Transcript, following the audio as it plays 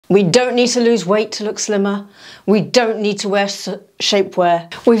We don't need to lose weight to look slimmer. We don't need to wear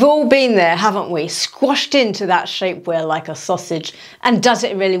shapewear. We've all been there, haven't we? Squashed into that shapewear like a sausage. And does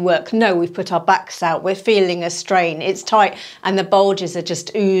it really work? No, we've put our backs out. We're feeling a strain. It's tight and the bulges are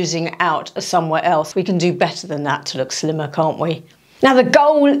just oozing out somewhere else. We can do better than that to look slimmer, can't we? Now the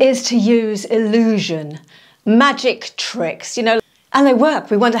goal is to use illusion, magic tricks, you know, and they work.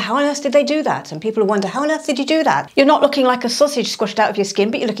 We wonder, how on earth did they do that? And people wonder, how on earth did you do that? You're not looking like a sausage squashed out of your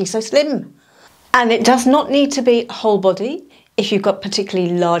skin, but you're looking so slim. And it does not need to be whole body. If you've got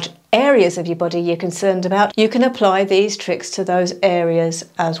particularly large areas of your body you're concerned about, you can apply these tricks to those areas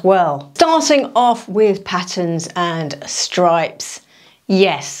as well. Starting off with patterns and stripes.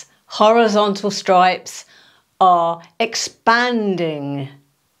 Yes, horizontal stripes are expanding.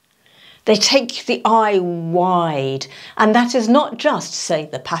 They take the eye wide, and that is not just, say,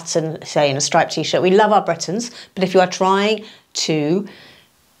 the pattern, say, in a striped t-shirt. We love our buttons, but if you are trying to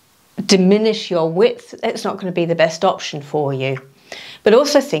diminish your width, it's not going to be the best option for you. But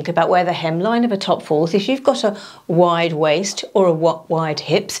also think about where the hemline of a top falls. If you've got a wide waist or a wide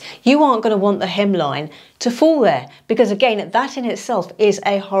hips, you aren't going to want the hemline to fall there, because again, that in itself is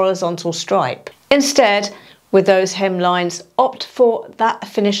a horizontal stripe. Instead, with those hemlines, opt for that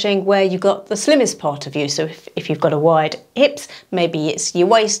finishing where you got the slimmest part of you. So if you've got a wide hips, maybe it's your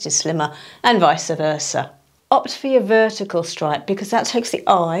waist is slimmer and vice versa. Opt for your vertical stripe because that takes the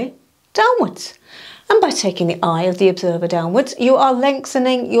eye downwards. And by taking the eye of the observer downwards, you are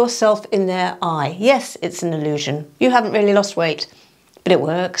lengthening yourself in their eye. Yes, it's an illusion. You haven't really lost weight, but it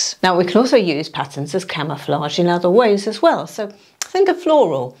works. Now we can also use patterns as camouflage in other ways as well. So think of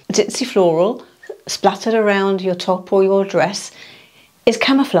floral, ditzy floral, splattered around your top or your dress is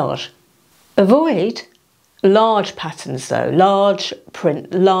camouflage. Avoid large patterns though, large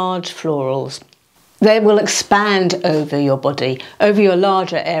print, large florals. They will expand over your body, over your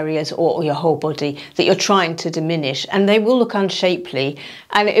larger areas or your whole body that you're trying to diminish, and they will look unshapely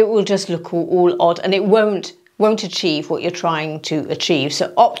and it will just look all odd, and it won't achieve what you're trying to achieve.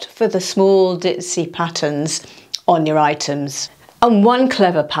 So opt for the small ditzy patterns on your items. And one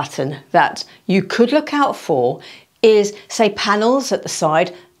clever pattern that you could look out for is, say, panels at the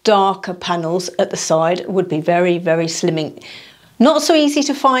side. Darker panels at the side would be very, very slimming. Not so easy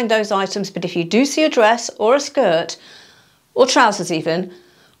to find those items, but if you do see a dress or a skirt, or trousers even,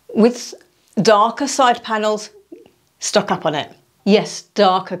 with darker side panels, stock up on it. Yes,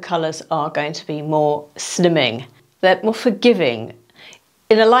 darker colours are going to be more slimming. They're more forgiving.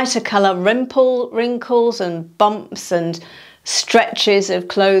 In a lighter colour, wrinkles and bumps and stretches of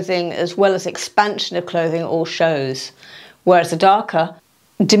clothing as well as expansion of clothing all shows, whereas the darker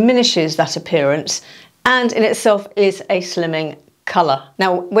diminishes that appearance and in itself is a slimming colour.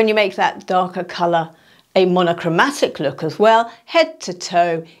 Now when you make that darker colour a monochromatic look as well, head to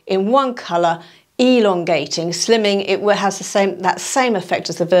toe in one colour, elongating, slimming, it has that same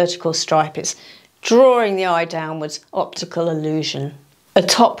effect as the vertical stripe. It's drawing the eye downwards, optical illusion. A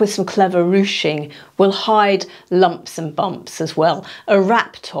top with some clever ruching will hide lumps and bumps as well. A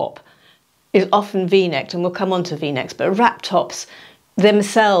wrap top is often v-necked, and we'll come on to v-necks, but wrap tops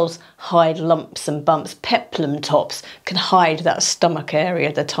themselves hide lumps and bumps. Peplum tops can hide that stomach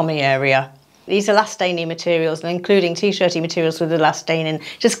area, the tummy area. These elastane materials, and including t-shirty materials with elastane,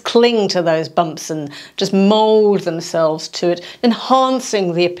 just cling to those bumps and just mould themselves to it,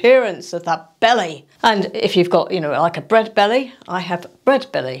 enhancing the appearance of that belly. And if you've got, you know, like a bread belly, I have bread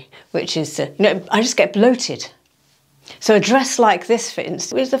belly, which is, you know, I just get bloated. So a dress like this, for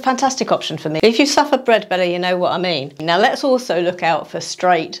instance, is a fantastic option for me. If you suffer bread belly, you know what I mean. Now let's also look out for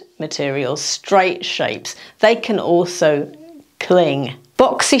straight materials, straight shapes. They can also cling.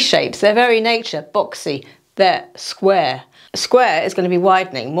 Boxy shapes, their very nature, boxy, they're square. A square is going to be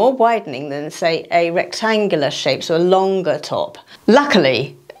widening, more widening than, say, a rectangular shape, so a longer top.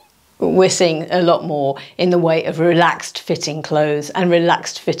 Luckily, we're seeing a lot more in the way of relaxed fitting clothes and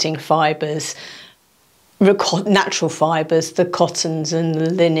relaxed fitting fibres, natural fibres, the cottons and the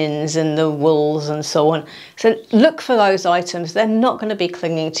linens and the wools and so on. So look for those items. They're not going to be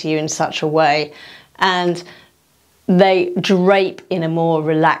clinging to you in such a way, and they drape in a more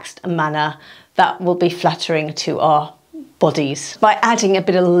relaxed manner that will be flattering to our bodies. By adding a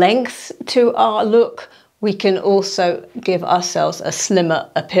bit of length to our look, we can also give ourselves a slimmer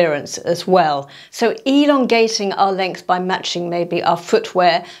appearance as well. So elongating our length by matching maybe our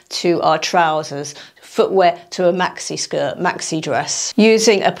footwear to our trousers, footwear to a maxi skirt, maxi dress.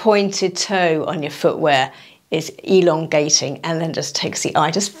 Using a pointed toe on your footwear is elongating and then just takes the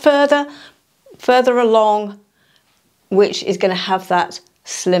eye just further along, which is going to have that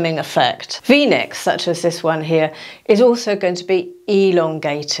slimming effect. V-necks, such as this one here, is also going to be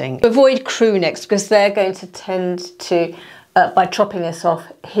elongating. Avoid crew necks because they're going to tend to, by chopping this off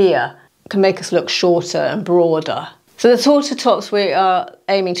here, can make us look shorter and broader. So the sort of tops we are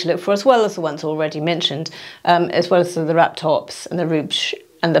aiming to look for, as well as the ones already mentioned, as well as the wrap tops and the ruches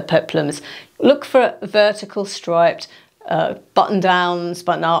and the peplums. Look for vertical striped button downs,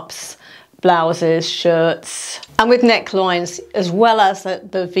 button ups, blouses, shirts, and with necklines, as well as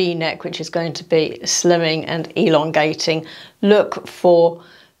the V-neck, which is going to be slimming and elongating. Look for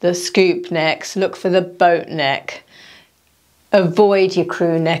the scoop necks, look for the boat neck. Avoid your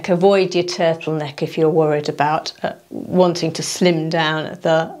crew neck, avoid your turtleneck if you're worried about wanting to slim down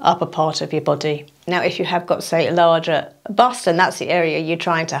the upper part of your body. Now, if you have got, say, a larger bust and that's the area you're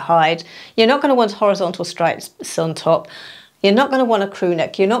trying to hide, you're not going to want horizontal stripes on top. You're not going to want a crew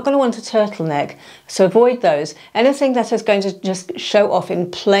neck. You're not going to want a turtleneck. So avoid those. Anything that is going to just show off in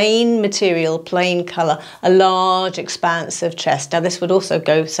plain material, plain colour, a large expanse of chest. Now this would also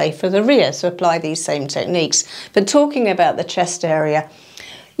go, say, for the rear, so apply these same techniques. But talking about the chest area,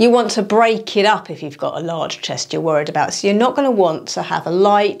 you want to break it up if you've got a large chest you're worried about. So you're not going to want to have a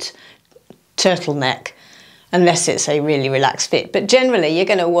light turtleneck unless it's a really relaxed fit. But generally you're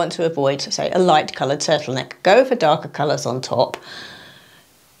going to want to avoid, say, a light coloured turtleneck. Go for darker colours on top.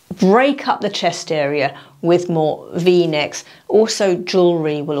 Break up the chest area with more V-necks. Also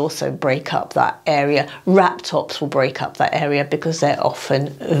jewellery will also break up that area. Wrap tops will break up that area because they're often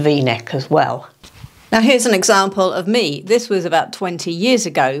V-neck as well. Now here's an example of me. This was about 20 years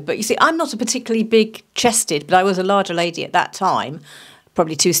ago, but you see, I'm not a particularly big chested, but I was a larger lady at that time,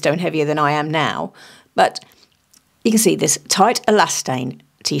 probably 2 stone heavier than I am now. But you can see this tight elastane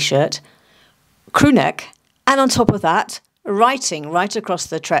t-shirt, crew neck, and on top of that, writing right across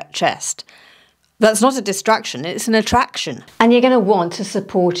the chest. That's not a distraction, it's an attraction. And you're going to want a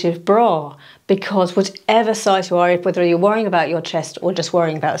supportive bra because whatever size you are, whether you're worrying about your chest or just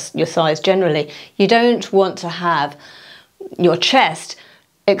worrying about your size generally, you don't want to have your chest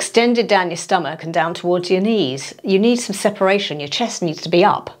extended down your stomach and down towards your knees. You need some separation. Your chest needs to be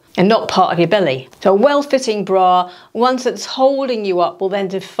up and not part of your belly. So a well-fitting bra, one that's holding you up, will then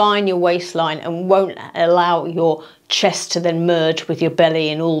define your waistline and won't allow your chest to then merge with your belly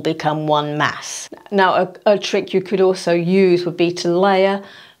and all become one mass. Now a trick you could also use would be to layer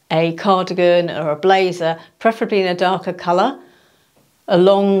a cardigan or a blazer, preferably in a darker colour, a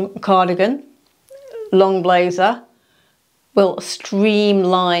long cardigan, long blazer, will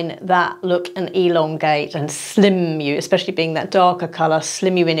streamline that look and elongate and slim you, especially being that darker colour,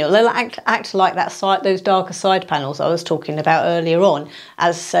 slim you in. It'll act like that side, those darker side panels I was talking about earlier on,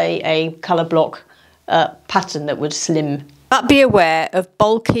 as say a colour block pattern that would slim. But be aware of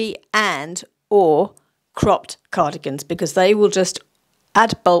bulky and or cropped cardigans because they will just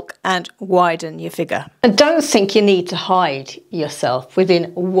add bulk and widen your figure. And don't think you need to hide yourself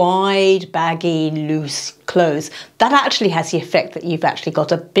within wide, baggy, loose clothes. That actually has the effect that you've actually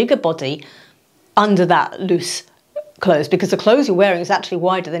got a bigger body under that loose clothes because the clothes you're wearing is actually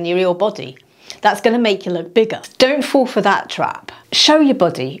wider than your real body. That's going to make you look bigger. Don't fall for that trap. Show your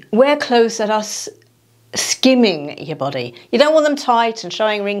body. Wear clothes that are skimming your body. You don't want them tight and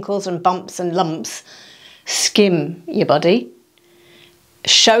showing wrinkles and bumps and lumps. Skim your body.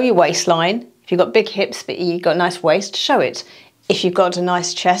 Show your waistline. If you've got big hips but you've got a nice waist, show it. If you've got a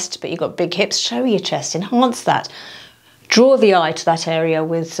nice chest but you've got big hips, show your chest, enhance that. Draw the eye to that area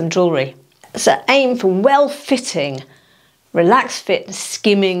with some jewellery. So aim for well-fitting, relaxed fit,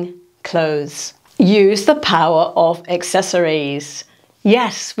 skimming clothes. Use the power of accessories.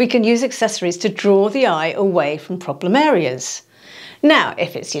 Yes, we can use accessories to draw the eye away from problem areas. Now,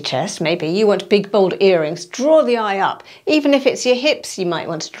 if it's your chest, maybe you want big, bold earrings, draw the eye up. Even if it's your hips, you might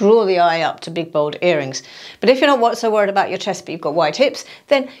want to draw the eye up to big, bold earrings. But if you're not so worried about your chest, but you've got wide hips,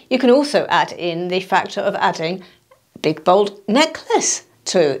 then you can also add in the factor of adding big, bold necklace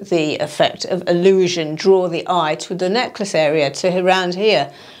to the effect of illusion. Draw the eye to the necklace area, to around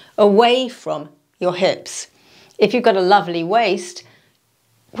here, away from your hips. If you've got a lovely waist,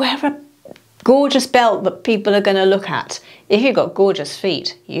 wear a gorgeous belt that people are going to look at. If you've got gorgeous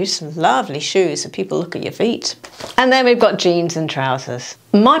feet, use some lovely shoes so people look at your feet. And then we've got jeans and trousers.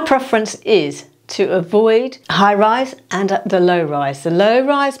 My preference is to avoid high rise and the low rise. The low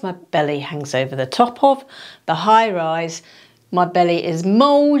rise, my belly hangs over the top of. The high rise, my belly is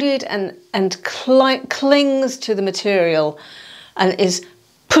moulded and clings to the material and is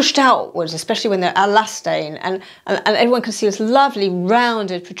pushed outwards, especially when they're elastane, and everyone can see this lovely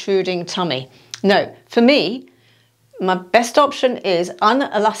rounded protruding tummy. No, for me, my best option is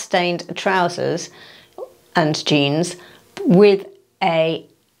unelastaned trousers and jeans with a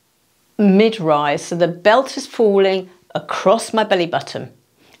mid-rise, so the belt is falling across my belly button.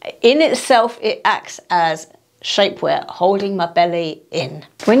 In itself, it acts as shapewear, holding my belly in.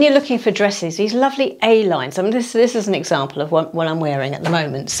 When you're looking for dresses, these lovely A-lines, I mean, this is an example of what I'm wearing at the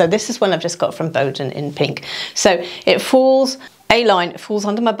moment. So this is one I've just got from Bowden in pink. So it falls, A-line, it falls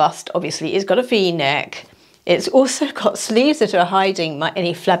under my bust, obviously. It's got a V-neck. It's also got sleeves that are hiding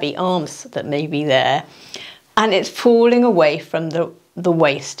any flabby arms that may be there. And it's falling away from the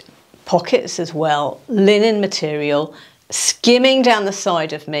waist. Pockets as well, linen material, skimming down the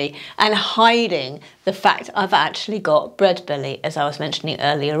side of me and hiding the fact I've actually got bread belly, as I was mentioning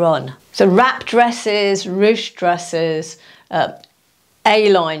earlier on. So wrap dresses, ruche dresses,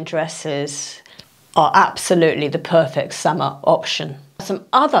 A-line dresses are absolutely the perfect summer option. Some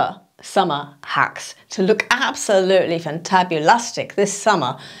other summer hacks to look absolutely fantabulastic this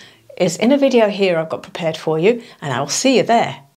summer is in a video here I've got prepared for you, and I'll see you there.